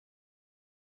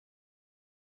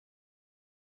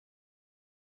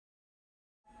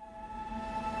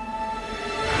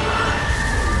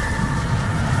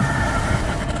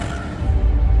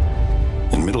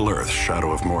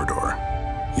of Mordor.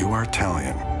 You are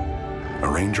Talion, a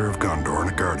ranger of Gondor and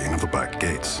a guardian of the Black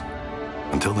Gates,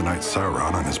 until the night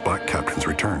Sauron and his black captains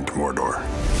returned to Mordor,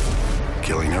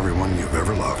 killing everyone you've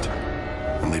ever loved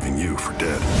and leaving you for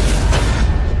dead.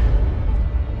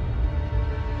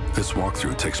 This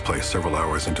walkthrough takes place several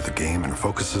hours into the game and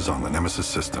focuses on the Nemesis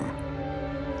System,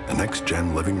 a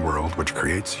next-gen living world which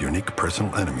creates unique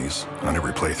personal enemies on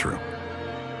every playthrough.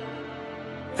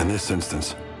 In this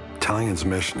instance, Talion's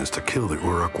mission is to kill the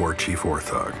Uruk war chief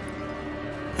Orthog.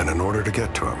 And in order to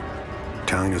get to him,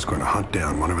 Talion is going to hunt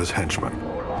down one of his henchmen,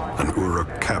 an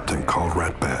Uruk captain called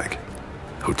Ratbag,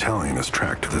 who Talion has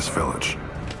tracked to this village.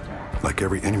 Like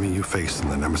every enemy you face in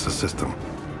the Nemesis System,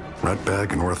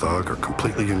 Ratbag and Orthog are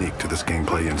completely unique to this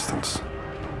gameplay instance.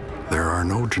 There are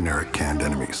no generic canned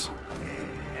enemies.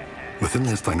 Within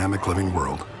this dynamic living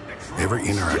world, every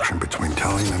interaction between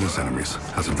Talion and his enemies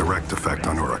has a direct effect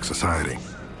on Uruk society.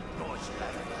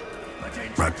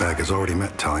 Ratbag has already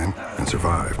met Talion and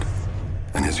survived,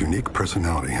 and his unique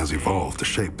personality has evolved to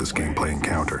shape this gameplay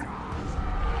encounter.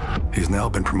 He's now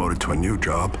been promoted to a new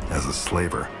job as a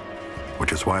slaver,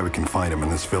 which is why we can find him in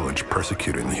this village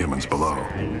persecuting the humans below.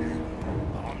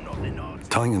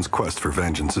 Talion's quest for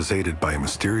vengeance is aided by a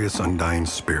mysterious undying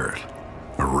spirit,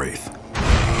 a wraith.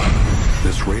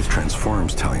 This wraith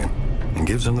transforms Talion and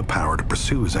gives him the power to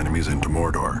pursue his enemies into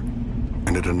Mordor,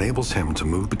 and it enables him to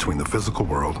move between the physical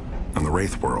world and the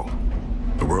wraith world,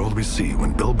 the world we see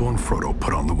when Bilbo and Frodo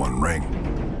put on the One Ring.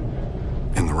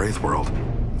 In the wraith world,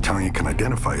 Talion can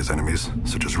identify his enemies,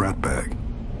 such as Ratbag,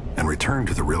 and return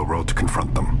to the real world to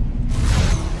confront them.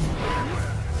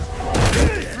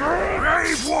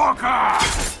 Grave Walker!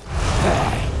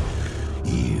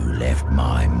 You left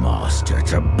my master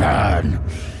to burn,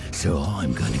 so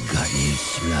I'm gonna cut you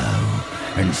slow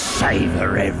and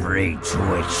savor every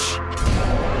twitch.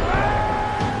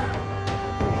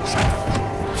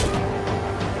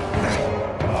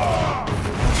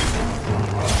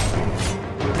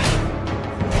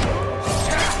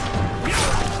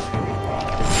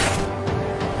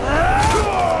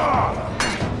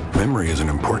 Memory is an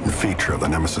important feature of the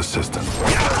Nemesis System,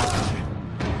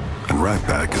 and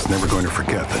Ratbag is never going to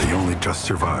forget that he only just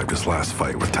survived his last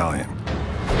fight with Talion.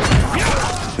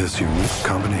 This unique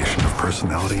combination of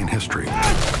personality and history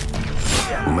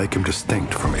will make him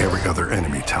distinct from every other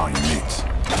enemy Talion meets.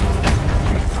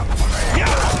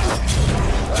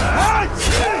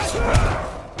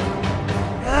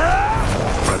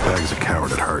 Ratbag is a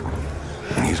coward at heart,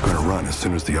 and he's going to run as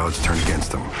soon as the odds turn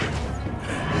against him.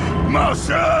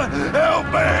 Master, help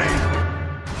me!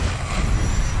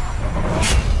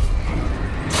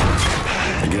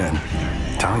 Again,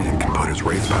 Talion can put his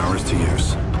wraith powers to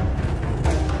use.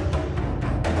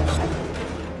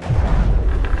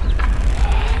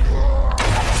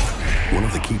 One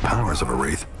of the key powers of a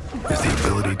wraith is the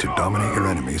ability to dominate your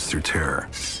enemies through terror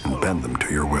and bend them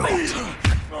to your will.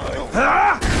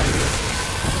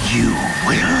 You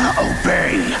will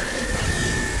obey!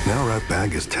 Now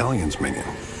Ratbag is Talion's minion.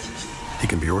 He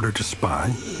can be ordered to spy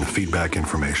and feed back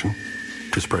information,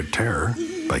 to spread terror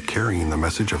by carrying the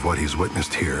message of what he's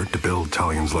witnessed here to build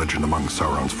Talion's legend among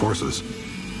Sauron's forces,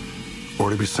 or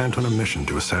to be sent on a mission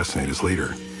to assassinate his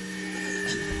leader.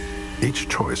 Each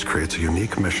choice creates a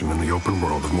unique mission in the open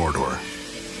world of Mordor.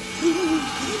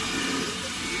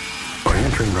 By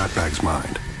entering Ratbag's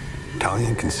mind,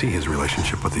 Talion can see his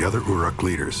relationship with the other Uruk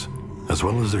leaders, as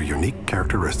well as their unique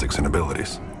characteristics and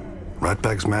abilities.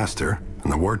 Ratbag's master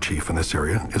and the war chief in this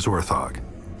area is Orthog,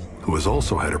 who has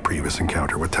also had a previous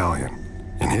encounter with Talion.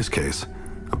 In his case,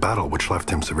 a battle which left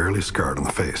him severely scarred on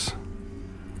the face.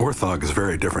 Orthog is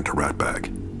very different to Ratbag.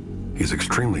 He's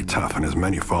extremely tough and has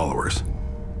many followers.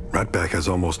 Ratbag has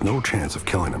almost no chance of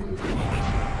killing him.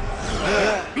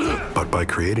 But by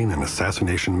creating an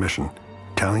assassination mission,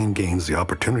 Talion gains the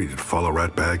opportunity to follow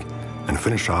Ratbag and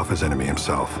finish off his enemy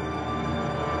himself.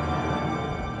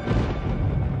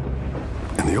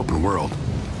 In the open world,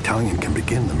 Talion can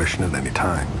begin the mission at any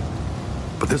time,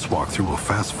 but this walkthrough will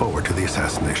fast forward to the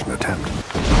assassination attempt.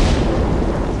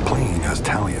 Playing as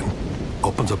Talion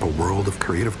opens up a world of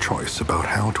creative choice about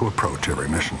how to approach every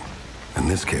mission. In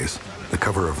this case, the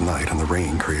cover of night and the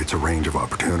rain creates a range of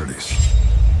opportunities.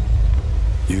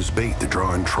 Use bait to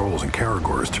draw in trolls and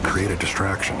Caragors to create a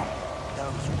distraction.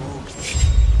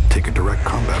 Take a direct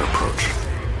combat approach.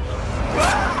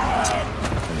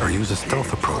 Or use a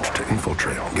stealth approach to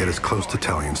infiltrate and get as close to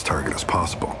Talion's target as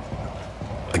possible.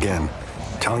 Again,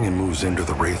 Talion moves into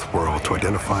the Wraith world to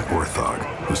identify Orthog,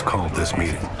 who's called this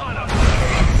meeting.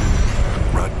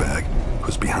 Ratbag,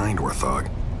 who's behind Orthog,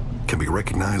 can be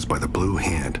recognized by the blue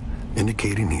hand,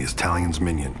 indicating he is Talion's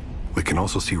minion. We can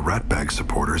also see Ratbag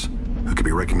supporters who can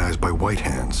be recognized by white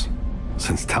hands.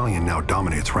 Since Talion now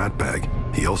dominates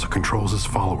Ratbag, he also controls his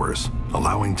followers,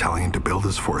 allowing Talion to build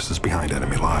his forces behind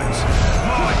enemy lines.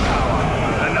 My power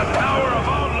and the power of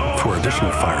our Lord. For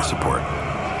additional fire support,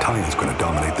 Talion's going to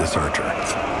dominate this archer.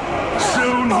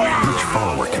 Soon we... Each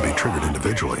follower can be triggered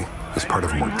individually as part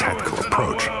of a more tactical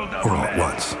approach, or all at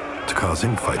once, to cause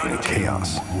infighting and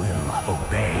chaos. Will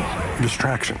obey. A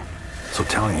distraction, so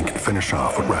Talion can finish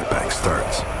off what Ratbag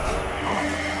starts.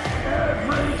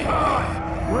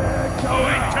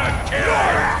 Going to kill!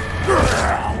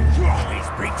 He's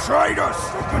betrayed us!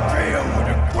 To deal with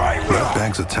a grey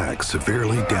Ratbag's attack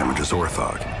severely damages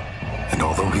Orthog, and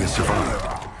although he has survived,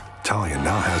 Talion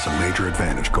now has a major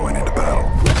advantage going into battle.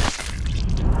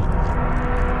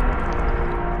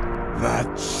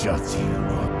 That shuts you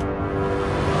up.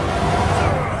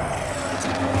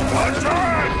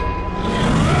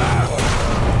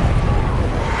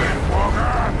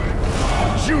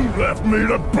 You left me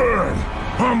to burn!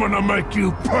 I'm gonna make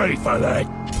you pay for that!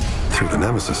 Through the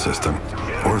Nemesis System,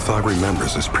 Orthog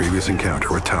remembers his previous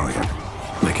encounter with Talion,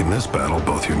 making this battle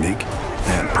both unique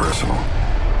and personal.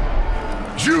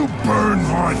 You burn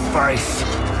my face,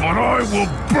 but I will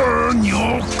burn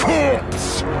your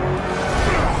corpse!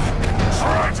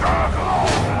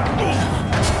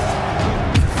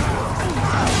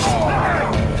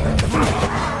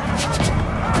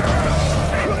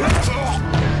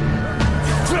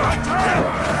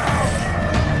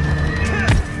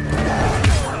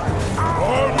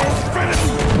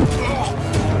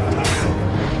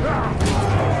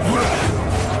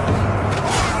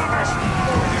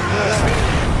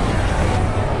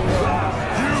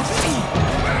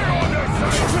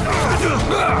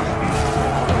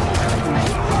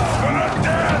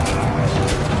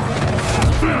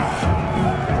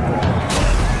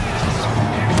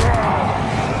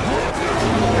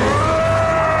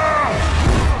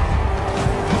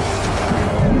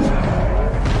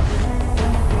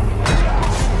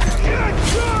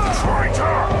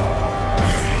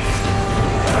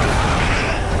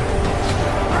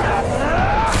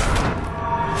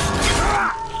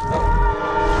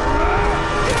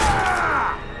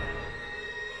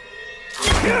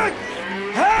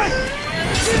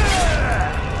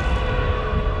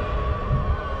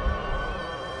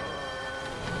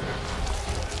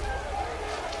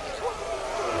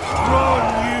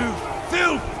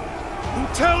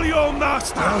 Tell your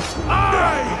master,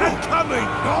 I am coming!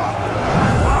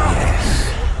 Yes.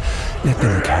 Let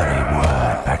them carry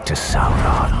word back to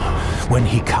Sauron. When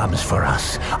he comes for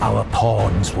us, our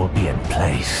pawns will be in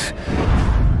place,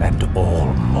 and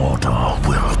all Mordor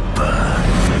will burn.